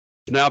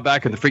Now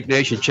back in the Freak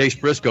Nation, Chase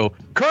Briscoe,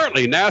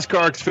 currently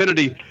NASCAR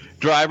Xfinity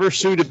driver,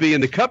 soon to be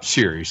in the Cup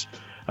Series.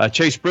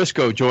 Chase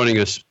Briscoe joining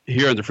us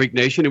here in the Freak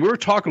Nation. And we were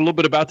talking a little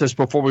bit about this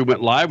before we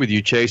went live with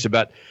you, Chase,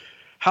 about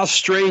how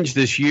strange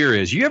this year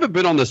is. You haven't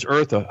been on this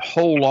earth a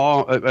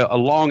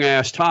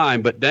long-ass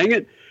time, but dang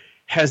it,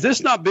 has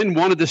this not been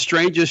one of the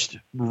strangest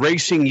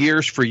racing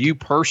years for you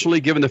personally,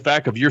 given the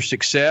fact of your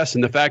success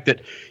and the fact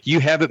that you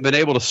haven't been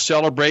able to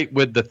celebrate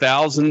with the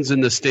thousands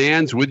in the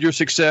stands with your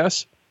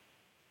success?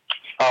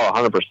 Oh,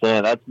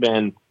 100%. That's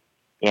been,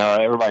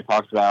 everybody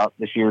talks about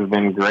this year's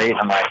been great.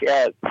 I'm like,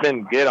 yeah, it's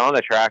been good on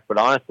the track, but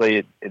honestly,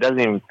 it doesn't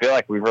even feel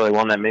like we've really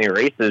won that many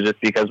races just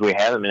because we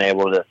haven't been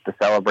able to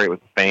celebrate with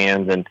the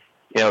fans and,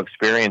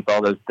 experience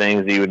all those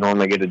things that you would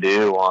normally get to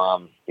do.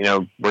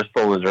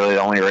 Bristol was really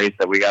the only race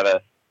that we got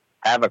to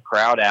have a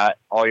crowd at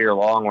all year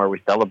long where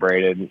we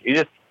celebrated. You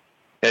just,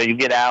 you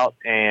get out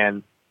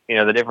and,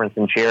 the difference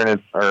in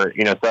cheering or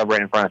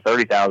celebrating in front of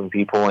 30,000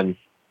 people and,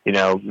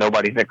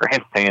 nobody's in the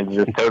grandstands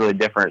is just totally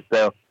different.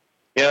 So,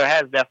 it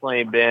has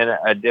definitely been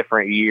a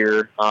different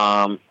year.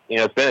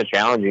 It's been a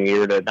challenging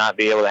year to not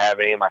be able to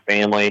have any of my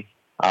family,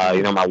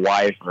 my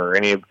wife or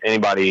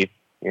anybody,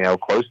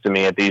 close to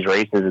me at these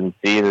races and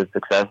see the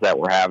success that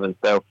we're having.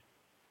 So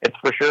it's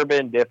for sure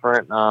been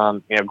different.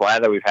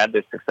 Glad that we've had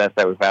this success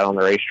that we've had on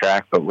the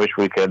racetrack, but wish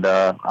we could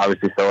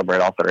obviously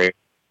celebrate off the race.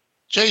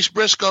 Chase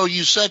Briscoe,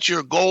 you set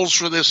your goals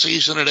for this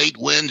season at 8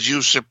 wins.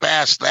 You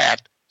surpassed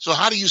that. So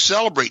how do you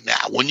celebrate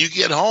now? When you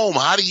get home,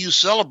 how do you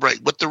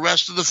celebrate with the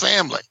rest of the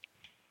family?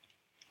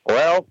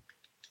 Well,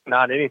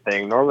 not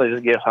anything. Normally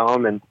just get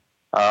home and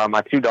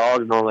my 2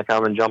 dogs normally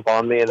come and jump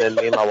on me, and then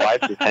me and my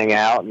wife just hang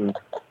out, and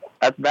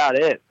that's about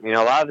it. A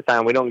lot of the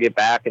time we don't get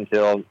back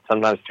until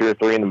sometimes 2 or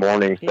 3 in the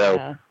morning.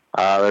 So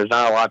there's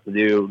not a lot to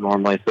do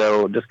normally.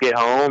 So just get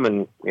home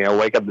and,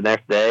 wake up the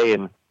next day,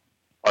 and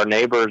our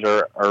neighbors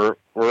are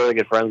we're really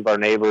good friends with our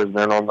neighbors.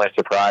 They're normally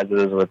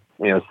surprises with,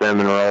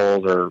 cinnamon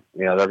rolls or,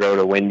 they'll go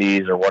to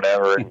Wendy's or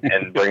whatever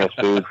and bring us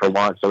food for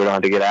lunch so we don't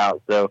have to get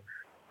out. So,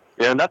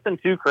 nothing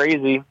too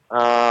crazy.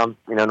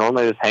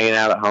 Normally just hanging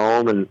out at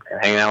home and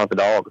hanging out with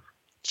the dogs.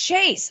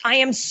 Chase, I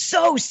am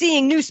so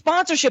seeing new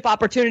sponsorship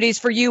opportunities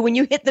for you when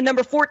you hit the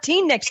number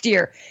 14 next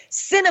year.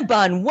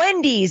 Cinnabon,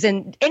 Wendy's,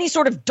 and any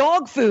sort of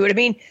dog food. I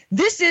mean,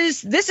 this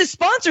is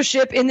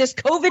sponsorship in this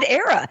COVID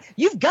era.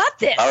 You've got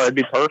this. Oh, it'd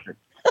be perfect.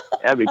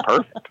 That'd be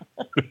perfect.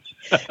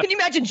 Can you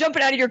imagine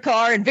jumping out of your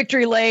car in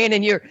Victory Lane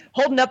and you're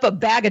holding up a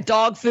bag of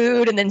dog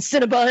food and then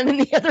Cinnabon in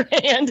the other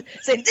hand,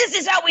 saying, "This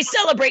is how we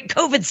celebrate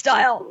COVID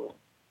style."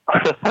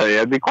 Yeah,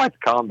 it'd be quite the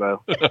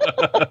combo.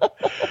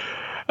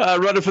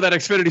 Running for that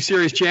Xfinity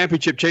Series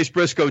championship, Chase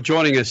Briscoe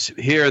joining us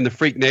here in the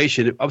Freak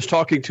Nation. I was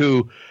talking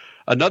to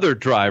another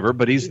driver,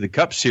 but he's in the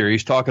Cup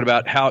Series, talking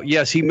about how,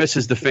 yes, he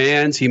misses the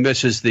fans. He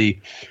misses the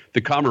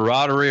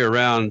camaraderie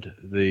around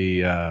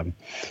the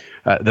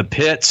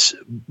pits.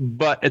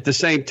 But at the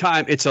same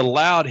time, it's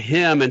allowed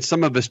him and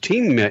some of his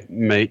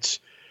teammates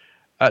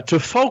to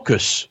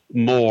focus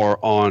more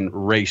on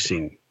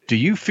racing. Do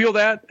you feel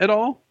that at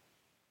all?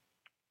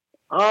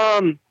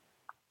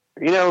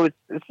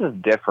 This is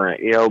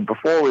different.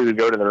 Before we would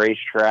go to the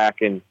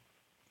racetrack and,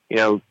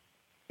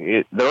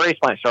 the race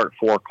might start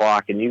at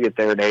 4:00 and you get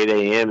there at 8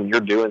 a.m. and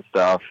you're doing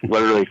stuff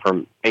literally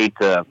from 8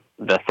 to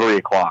 3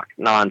 o'clock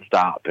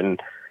nonstop. And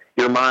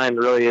your mind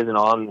really isn't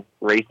on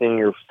racing.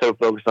 You're so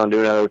focused on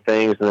doing other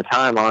things. And the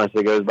time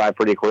honestly goes by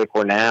pretty quick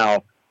where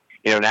now,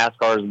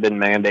 NASCAR has been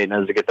mandating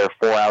us to get there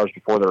 4 hours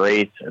before the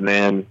race. And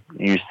then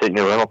you sit in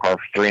your rental car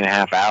for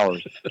 3.5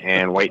 hours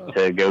and wait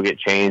to go get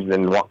changed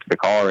and walk to the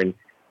car. And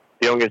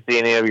you don't get to see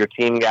any of your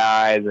team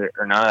guys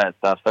or none of that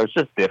stuff. So it's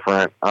just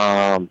different.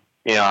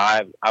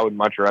 I would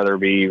much rather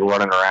be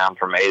running around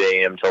from 8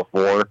 a.m. till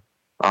 4,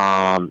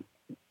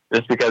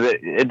 just because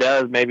it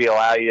does maybe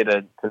allow you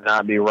to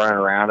not be running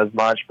around as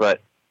much.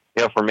 But,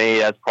 for me,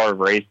 that's part of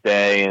race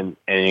day. And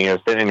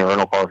sitting in your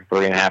rental car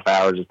for 3.5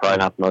 hours is probably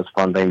not the most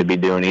fun thing to be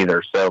doing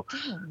either. So,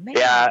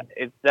 yeah,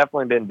 it's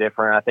definitely been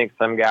different. I think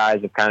some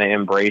guys have kind of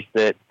embraced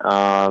it.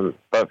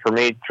 But for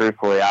me,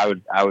 truthfully,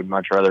 I would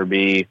much rather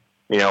be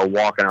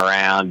walking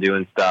around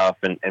doing stuff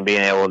and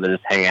being able to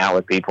just hang out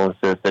with people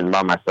instead of sitting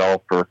by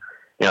myself for,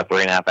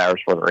 3.5 hours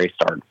before the race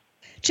starts.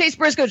 Chase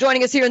Briscoe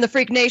joining us here in the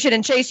Freak Nation.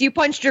 And Chase, you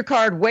punched your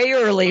card way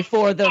early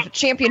for the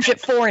Championship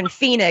 4 in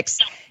Phoenix.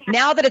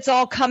 Now that it's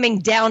all coming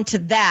down to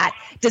that,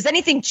 does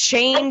anything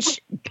change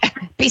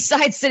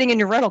besides sitting in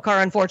your rental car,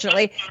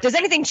 unfortunately? Does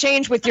anything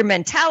change with your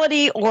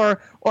mentality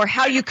or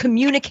how you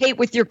communicate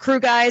with your crew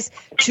guys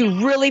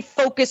to really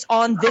focus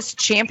on this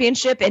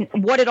championship and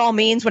what it all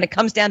means when it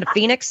comes down to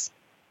Phoenix?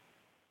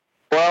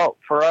 Well,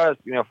 for us,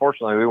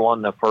 fortunately, we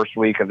won the first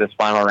week of this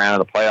final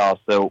round of the playoffs,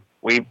 so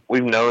we've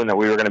known that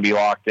we were going to be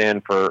locked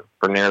in for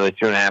nearly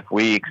 2.5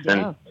 weeks. Yeah.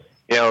 And,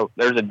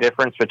 there's a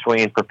difference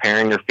between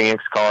preparing your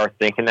Phoenix car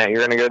thinking that you're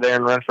going to go there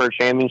and run for a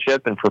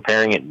championship and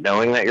preparing it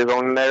knowing that you're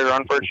going there to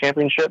run for a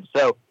championship.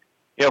 So,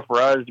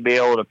 for us to be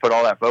able to put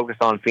all that focus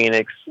on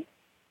Phoenix,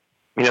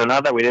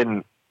 not that we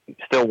didn't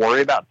still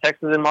worry about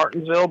Texas and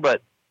Martinsville,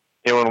 but,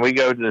 when we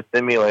go to the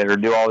simulator,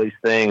 do all these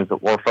things,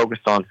 we're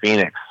focused on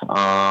Phoenix,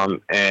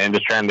 and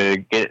just trying to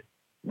get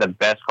the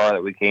best car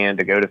that we can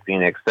to go to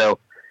Phoenix. So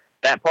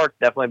that part's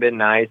definitely been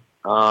nice.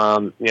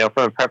 From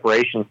a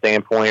preparation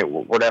standpoint,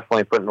 we're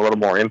definitely putting a little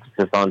more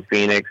emphasis on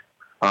Phoenix,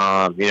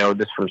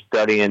 just from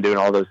studying and doing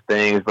all those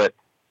things. But,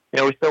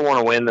 we still want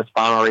to win this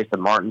final race at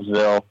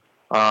Martinsville.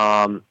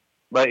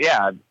 But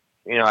yeah,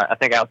 I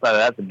think outside of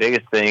that, the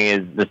biggest thing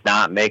is just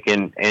not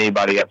making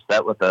anybody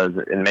upset with us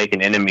and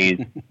making enemies,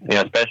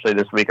 especially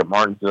this week at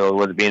Martinsville,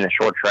 with it being a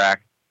short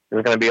track.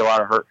 There's going to be a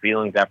lot of hurt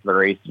feelings after the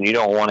race, and you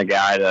don't want a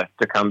guy to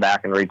come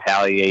back and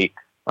retaliate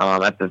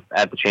at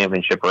the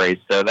championship race.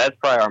 So that's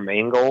probably our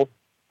main goal,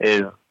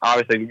 is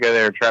obviously you go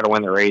there and try to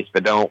win the race,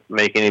 but don't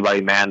make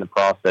anybody mad in the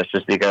process,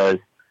 just because,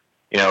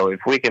 if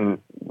we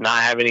can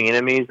not have any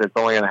enemies, it's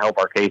only going to help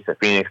our case at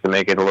Phoenix to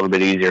make it a little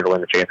bit easier to win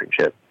the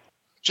championship.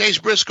 Chase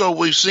Briscoe,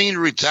 we've seen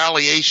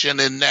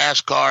retaliation in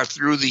NASCAR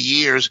through the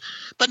years,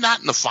 but not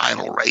in the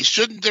final race.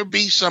 Shouldn't there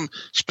be some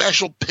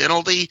special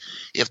penalty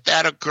if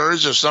that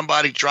occurs, if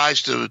somebody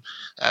tries to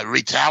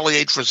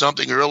retaliate for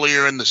something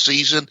earlier in the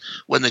season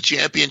when the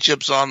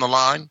championship's on the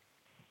line?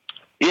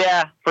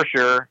 Yeah, for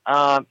sure.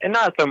 And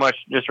not so much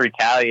just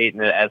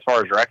retaliating as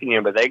far as wrecking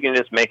you, but they can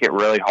just make it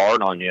really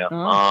hard on you.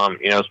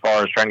 As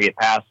far as trying to get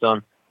past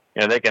them,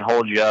 they can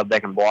hold you up,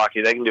 they can block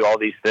you, they can do all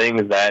these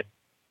things that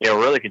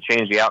really could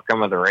change the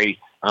outcome of the race.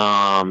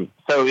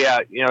 So yeah,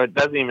 it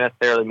doesn't even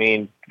necessarily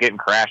mean getting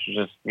crashed, it's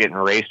just getting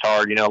raced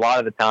hard. A lot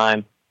of the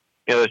time,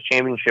 those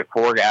championship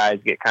 4 guys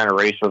get kind of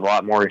raced with a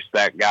lot more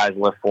respect. Guys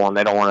live for them.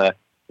 They don't want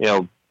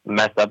to,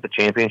 mess up the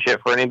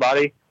championship for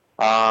anybody.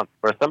 But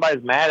if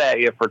somebody's mad at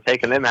you for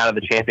taking them out of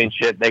the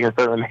championship, they can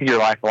certainly make your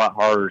life a lot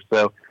harder.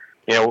 So,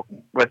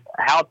 with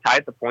how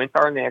tight the points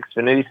are in the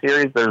Xfinity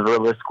Series, there's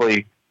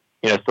realistically,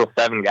 still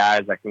 7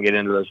 guys that can get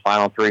into those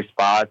final 3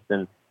 spots,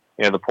 and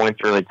the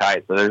points are really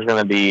tight. So there's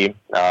going to be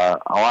a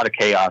lot of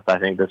chaos, I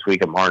think, this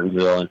week at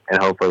Martinsville,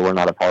 and hopefully we're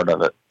not a part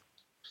of it.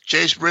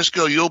 Chase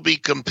Briscoe, you'll be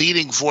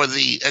competing for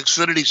the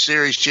Xfinity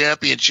Series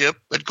championship.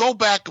 But go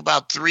back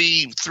about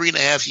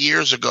 3.5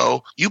 years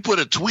ago, you put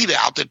a tweet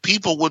out that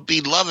people would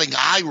be loving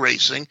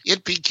iRacing.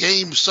 It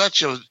became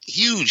such a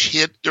huge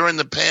hit during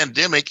the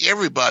pandemic.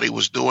 Everybody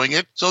was doing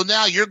it. So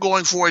now you're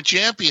going for a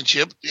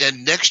championship,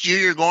 and next year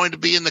you're going to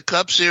be in the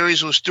Cup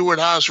Series with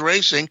Stewart-Haas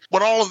Racing.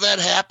 Would all of that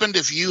happen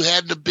if you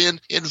hadn't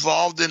been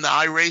involved in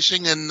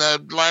iRacing in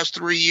the last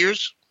 3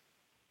 years?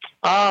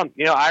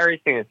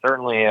 iRacing is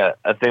certainly a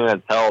thing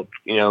that's helped,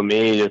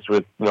 me just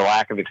with the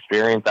lack of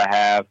experience I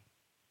have,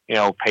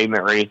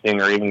 pavement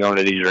racing or even going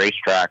to these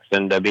racetracks,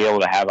 and to be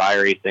able to have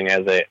iRacing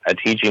as a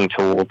teaching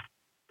tool,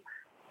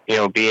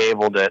 be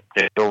able to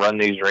run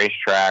these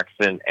racetracks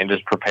and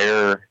just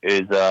prepare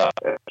is a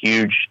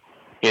huge,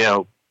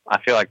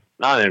 I feel like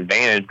not an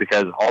advantage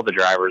because all the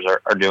drivers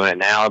are doing it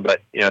now,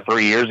 but,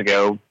 3 years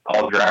ago,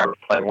 all the drivers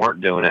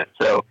weren't doing it.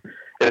 So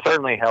it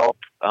certainly helped.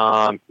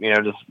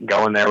 Just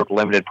going there with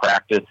limited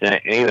practice, and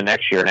even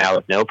next year now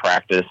with no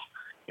practice,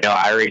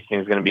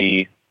 iRacing is going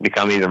to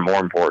become even more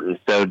important.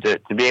 So to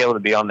be able to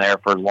be on there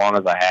for as long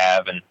as I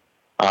have, and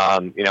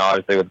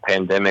obviously with the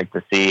pandemic,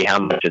 to see how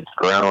much it's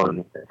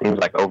grown, it seems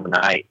like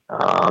overnight,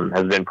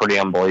 has been pretty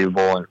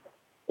unbelievable. And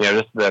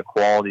just the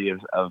quality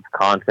of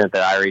content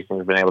that iRacing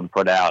has been able to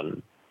put out,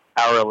 and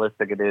how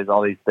realistic it is.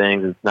 All these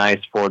things, it's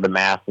nice for the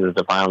masses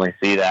to finally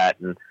see that.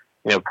 And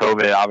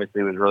COVID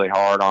obviously was really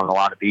hard on a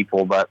lot of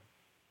people, but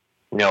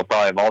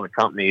probably of all the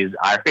companies,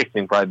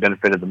 iRacing probably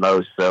benefited the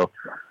most. So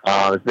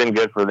it's been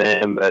good for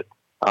them. But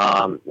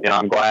I'm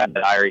glad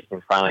that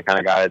iRacing finally kind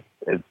of got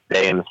its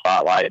day in the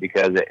spotlight,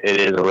 because it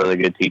is a really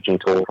good teaching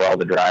tool for all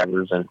the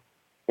drivers, and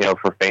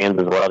for fans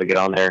as well, to get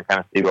on there and kind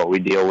of see what we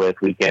deal with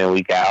week in and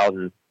week out.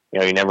 And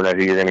you never know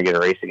who you're going to get a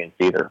race against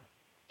either.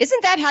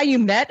 Isn't that how you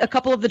met a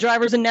couple of the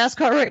drivers in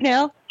NASCAR right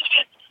now?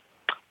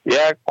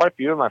 Yeah, quite a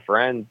few of my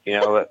friends,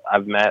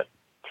 I've met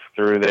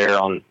through there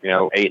on,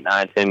 8,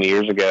 9, 10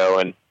 years ago.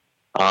 And,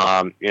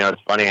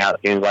 it's funny how it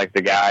seems like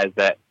the guys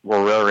that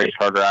were real race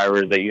car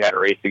drivers that you had to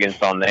race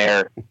against on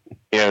there,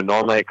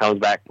 normally it comes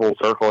back full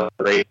circle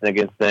racing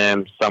against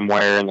them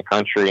somewhere in the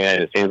country,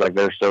 and it seems like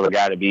they're still the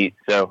guy to beat.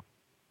 So,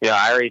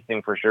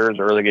 iRacing for sure is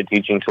a really good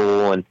teaching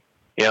tool. And,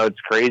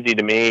 it's crazy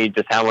to me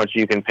just how much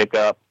you can pick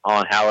up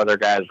on how other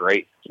guys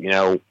race,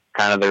 kind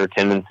of their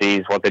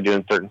tendencies, what they do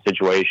in certain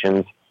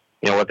situations.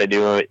 What they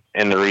do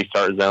in the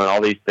restart zone,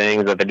 all these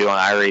things that they do on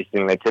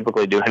iRacing, they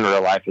typically do in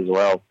real life as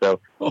well.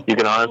 So you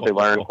can honestly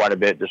learn quite a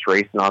bit just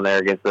racing on there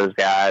against those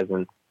guys.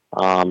 And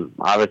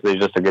obviously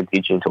it's just a good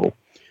teaching tool.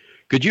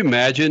 Could you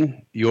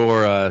imagine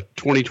your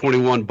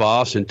 2021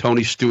 boss and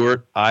Tony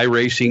Stewart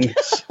iRacing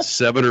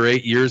 7 or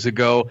 8 years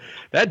ago?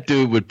 That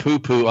dude would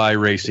poo-poo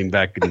iRacing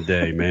back in the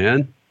day,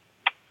 man.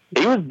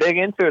 He was big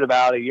into it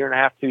about 1.5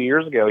 years, 2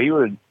 years ago. He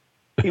would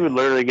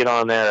literally get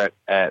on there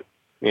at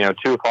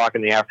 2:00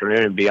 in the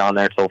afternoon and be on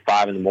there till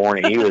 5 in the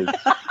morning. He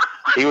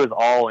was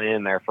all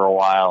in there for a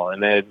while,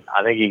 and then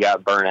I think he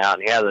got burnt out,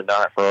 and he hasn't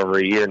done it for over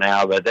a year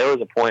now. But there was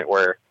a point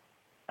where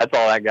that's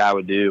all that guy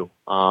would do.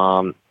 He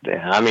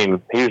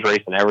was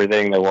racing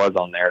everything there was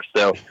on there.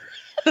 So,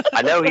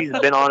 I know he's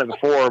been on it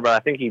before, but I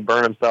think he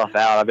burned himself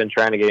out. I've been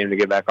trying to get him to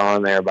get back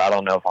on there, but I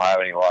don't know if I'll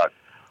have any luck.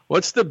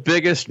 What's the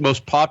biggest,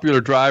 most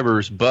popular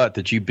driver's butt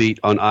that you beat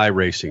on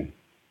iRacing?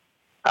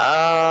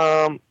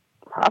 I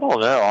don't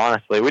know,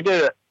 honestly. We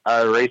did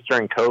a race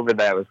during COVID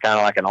that was kind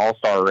of like an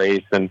all-star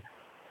race, and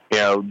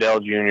Dale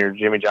Jr.,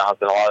 Jimmy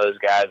Johnson, a lot of those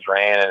guys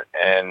ran it,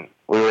 and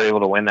we were able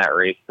to win that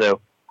race.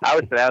 So I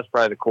would say that was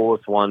probably the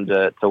coolest one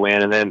to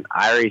win. And then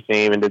iRacing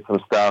even did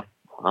some stuff,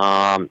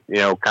 kind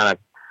of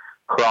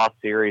cross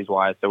series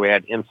wise. So we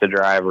had IMSA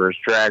drivers,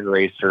 drag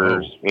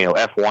racers,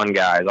 F1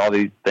 guys, all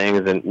these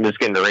things, and just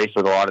getting to race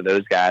with a lot of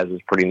those guys was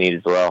pretty neat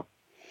as well.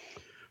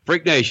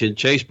 Freak Nation,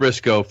 Chase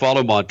Briscoe. Follow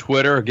him on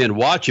Twitter. Again,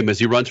 watch him as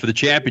he runs for the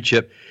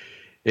championship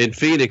in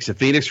Phoenix, at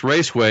Phoenix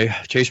Raceway.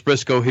 Chase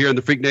Briscoe here in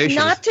the Freak Nation.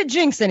 Not to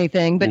jinx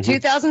anything, but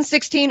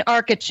 2016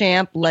 ARCA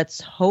champ, let's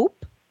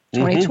hope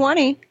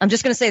 2020. I'm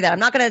just going to say that. I'm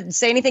not going to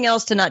say anything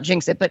else to not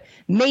jinx it, but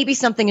maybe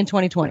something in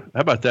 2020. How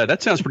about that?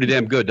 That sounds pretty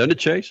damn good, doesn't it,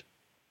 Chase?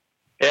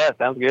 Yeah,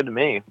 sounds good to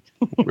me.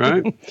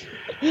 Right.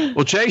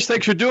 Well, Chase,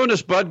 thanks for doing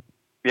this, bud.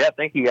 Yeah,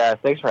 thank you guys.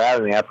 Thanks for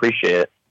having me. I appreciate it.